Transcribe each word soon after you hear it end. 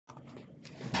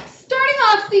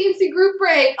CNC group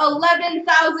break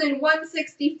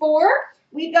 11,164.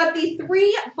 We've got the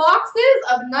 3 boxes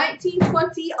of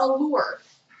 1920 Allure.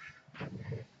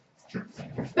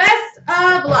 Best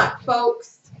of luck,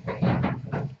 folks.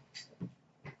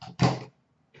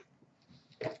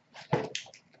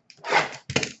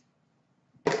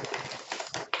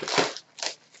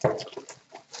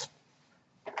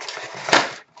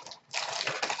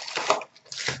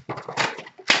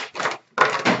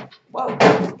 Whoa.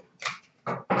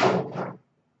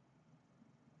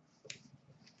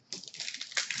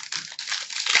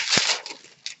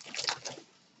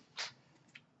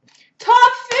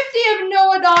 Top 50 of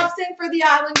Noah Dobson for the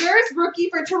Islanders. Rookie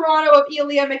for Toronto of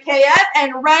Ilya Mikheyev.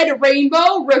 And red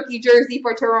rainbow rookie jersey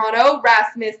for Toronto,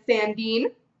 Rasmus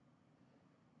Sandin.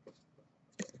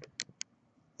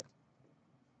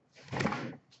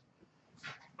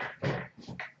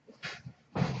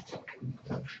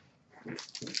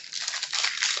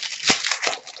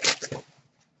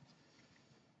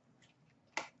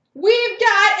 We've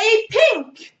got a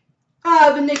pink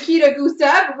of Nikita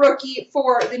Gusev, rookie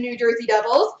for the New Jersey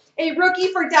Devils. A rookie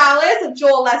for Dallas of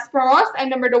Joel L'Esperance, and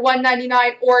number to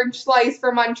 199 orange slice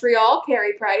for Montreal,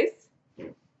 Carey Price.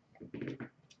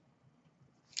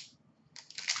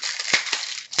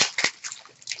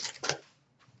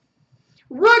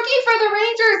 Rookie for the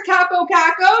Rangers, Capo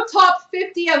Caco. Top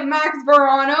 50 of Max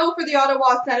Verano for the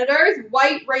Ottawa Senators.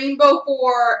 White rainbow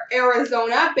for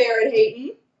Arizona, Barrett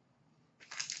Hayton.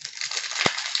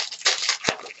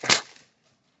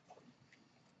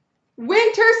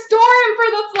 Winter Storm for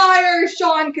the Flyers,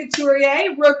 Sean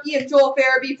Couturier. Rookie of Joel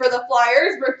Farabee for the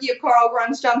Flyers. Rookie of Carl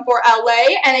Grundstrom for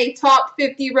LA. And a top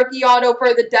 50 rookie auto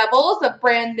for the Devils of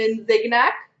Brandon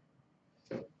Zignac.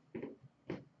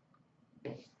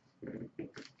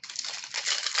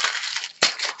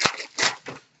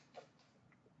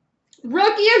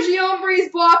 Rookie of Guillaume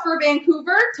Bois for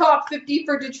Vancouver. Top 50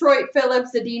 for Detroit, Philip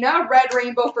Zadina. Red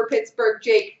rainbow for Pittsburgh,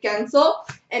 Jake Gensel.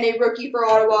 And a rookie for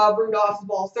Ottawa, Rudolph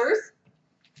Balcers.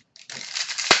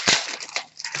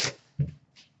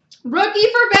 Rookie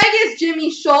for Vegas,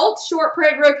 Jimmy Schultz. Short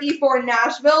print rookie for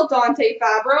Nashville, Dante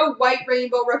Fabro. White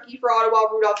rainbow rookie for Ottawa,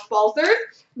 Rudolph Balcers.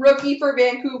 Rookie for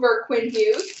Vancouver, Quinn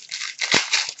Hughes.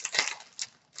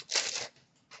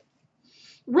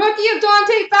 Rookie of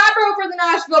Dante Fabro for the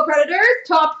Nashville Predators.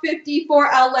 Top 50 for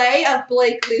LA of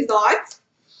Blake Lizotte.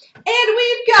 And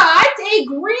we've got a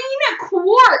green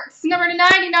quartz, number to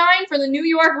 99 for the New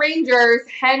York Rangers,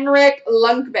 Henrik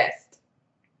Lundqvist.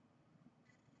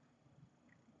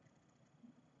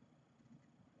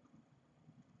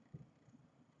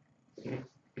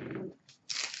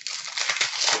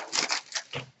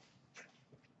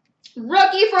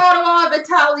 Rookie for Ottawa,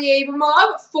 Vitaly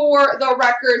Abramov. For the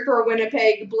record for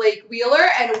Winnipeg, Blake Wheeler.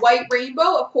 And white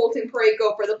rainbow of Colton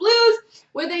Parayko for the Blues,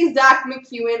 with a Zach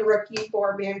McEwen rookie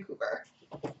for Vancouver.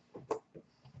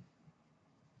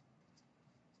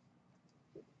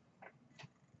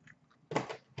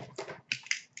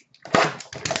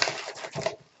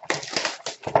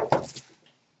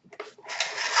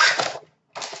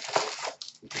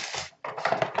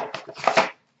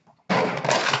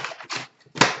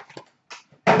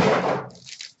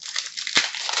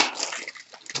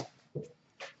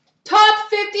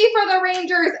 For the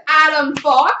Rangers, Adam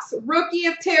Fox. Rookie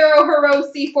of Taro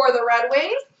Hirose for the Red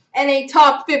Wings. And a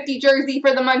top 50 jersey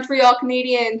for the Montreal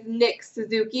Canadiens, Nick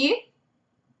Suzuki.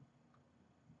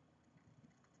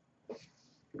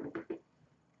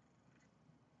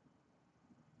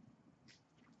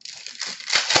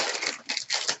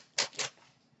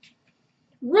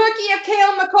 Rookie of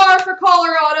Cale Makar for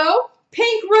Colorado.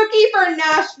 Pink rookie for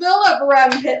Nashville of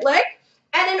Rem Pitlick.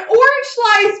 And an orange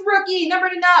slice rookie, number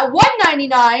to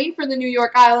 199 for the New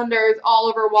York Islanders,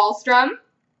 Oliver Wahlstrom.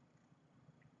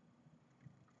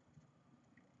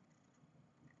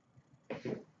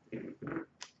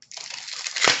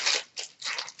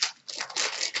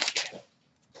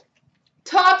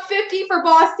 Top 50 for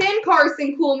Boston,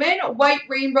 Carson Kuhlman. White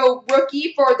rainbow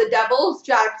rookie for the Devils,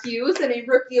 Jack Hughes. And a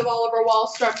rookie of Oliver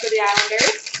Wahlstrom for the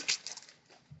Islanders.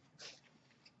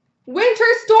 Winter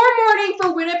Storm warning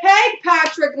for Winnipeg,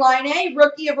 Patrick Laine.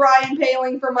 Rookie of Ryan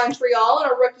Poehling for Montreal,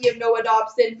 and a rookie of Noah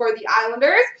Dobson for the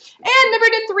Islanders. And number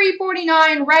to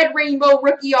 349, red rainbow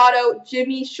rookie auto,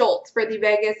 Jimmy Schultz for the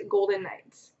Vegas Golden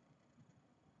Knights.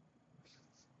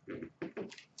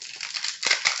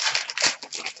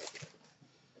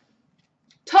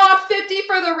 Top 50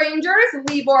 for the Rangers,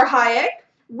 Libor Hayek.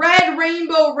 Red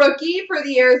rainbow rookie for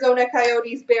the Arizona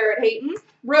Coyotes, Barrett Hayton.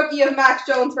 Rookie of Max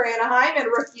Jones for Anaheim, and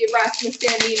rookie of Rasmus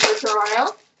Sandin for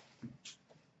Toronto.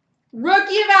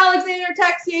 Rookie of Alexander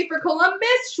Texier for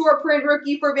Columbus. Short print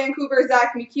rookie for Vancouver,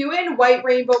 Zach McEwen. White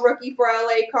rainbow rookie for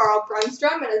LA, Carl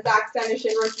Grunstrom. And a Zach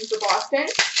Senyshyn rookie for Boston.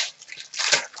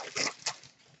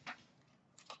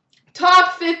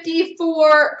 Top 50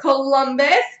 for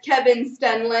Columbus, Kevin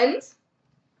Stenlund.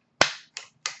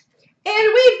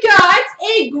 And we've got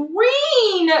a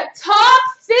green top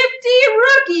 50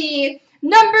 rookie,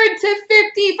 numbered to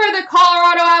 50 for the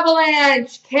Colorado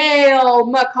Avalanche, Cale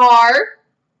Makar.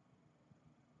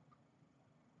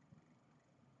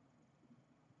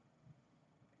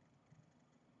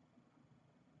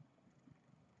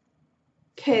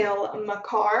 Cale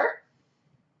Makar.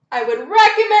 I would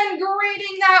recommend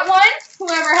grading that one.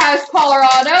 Whoever has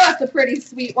Colorado, that's a pretty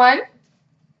sweet one.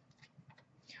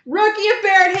 Rookie of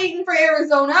Barrett Hayton for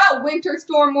Arizona. Winter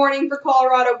Storm Morning for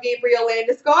Colorado, Gabriel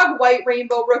Landeskog. White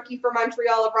Rainbow rookie for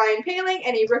Montreal of Ryan Poehling.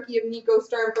 And a rookie of Nico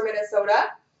Sturm for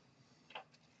Minnesota.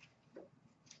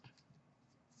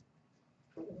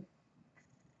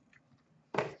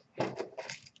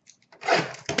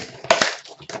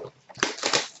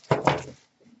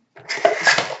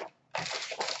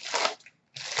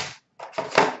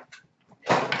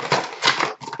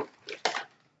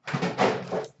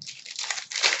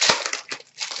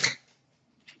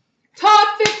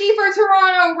 For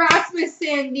Toronto, Rasmus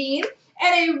Sandin,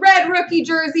 and a red rookie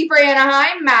jersey for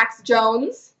Anaheim, Max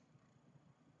Jones.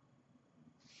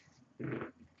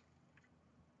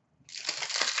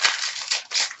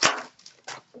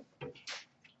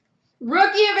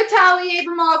 Rookie of Vitaly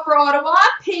Abramov for Ottawa,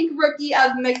 pink rookie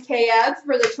of Mikheyev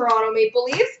for the Toronto Maple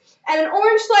Leafs, and an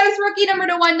orange slice rookie number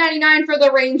to 199 for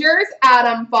the Rangers,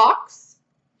 Adam Fox.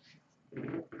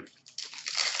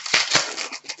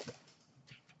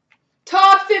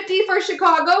 Top 50 for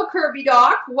Chicago, Kirby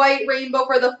Dach. White rainbow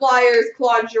for the Flyers,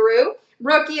 Claude Giroux.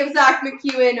 Rookie of Zach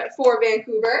McEwen for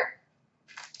Vancouver.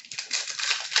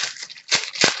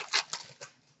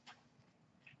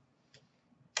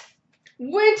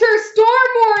 Winter Storm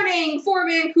Morning for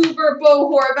Vancouver, Bo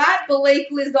Horvat. Blake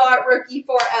Lizotte, rookie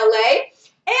for LA.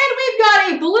 And we've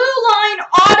got a blue line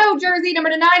auto jersey, number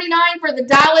to 99 for the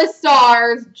Dallas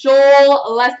Stars,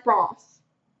 Joel Lesperance.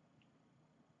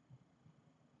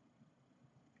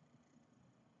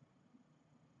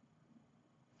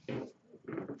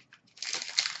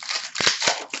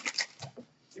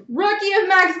 Rookie of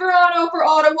Max Verano for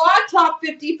Ottawa. Top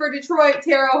 50 for Detroit,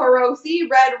 Taro Hirose.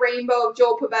 Red rainbow of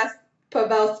Joel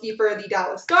Pavelski for the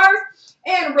Dallas Stars.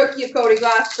 And rookie of Cody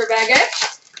Glass for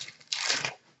Vegas.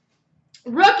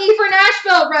 Rookie for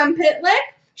Nashville, Rem Pitlick.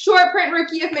 Short print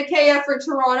rookie of Mikheyev for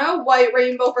Toronto. White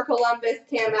rainbow for Columbus,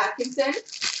 Cam Atkinson.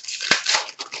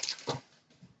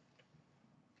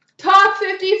 Top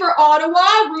 50 for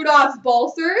Ottawa, Rudolph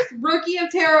Balcers. Rookie of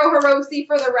Taro Hirose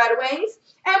for the Red Wings.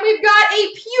 And we've got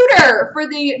a pewter for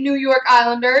the New York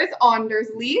Islanders, Anders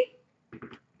Lee.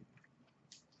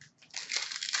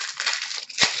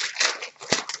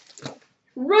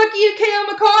 Rookie of Cale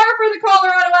Makar for the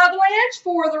Colorado Avalanche.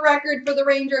 For the record for the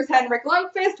Rangers, Henrik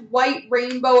Lundqvist. White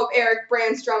rainbow of Eric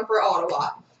Brandstrom for Ottawa.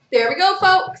 There we go,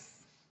 folks.